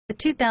The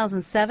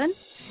 2007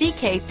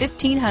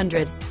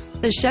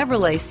 CK1500. The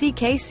Chevrolet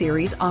CK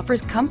series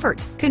offers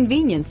comfort,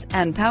 convenience,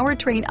 and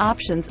powertrain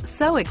options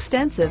so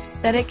extensive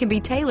that it can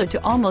be tailored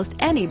to almost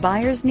any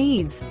buyer's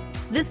needs.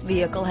 This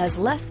vehicle has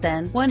less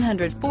than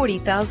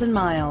 140,000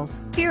 miles.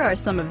 Here are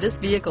some of this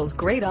vehicle's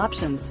great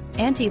options: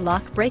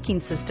 anti-lock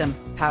braking system,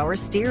 power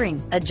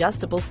steering,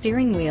 adjustable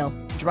steering wheel,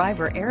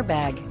 driver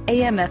airbag,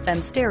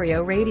 AM/FM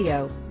stereo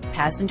radio,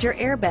 passenger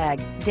airbag,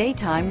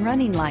 daytime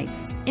running lights,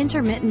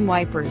 intermittent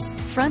wipers,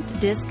 front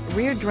disc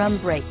rear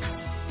drum brakes,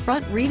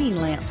 front reading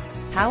lamps,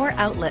 power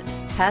outlet,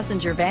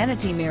 passenger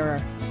vanity mirror,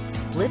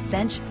 split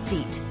bench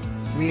seat,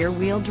 rear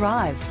wheel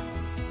drive,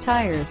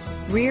 tires,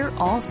 rear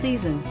all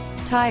season,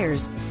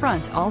 tires,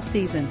 front all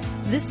season.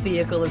 This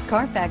vehicle is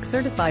Carfax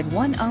certified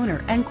one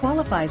owner and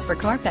qualifies for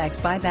Carfax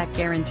buyback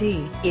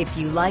guarantee. If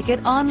you like it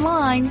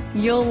online,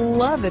 you'll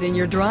love it in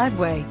your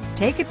driveway.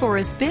 Take it for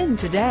a spin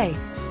today.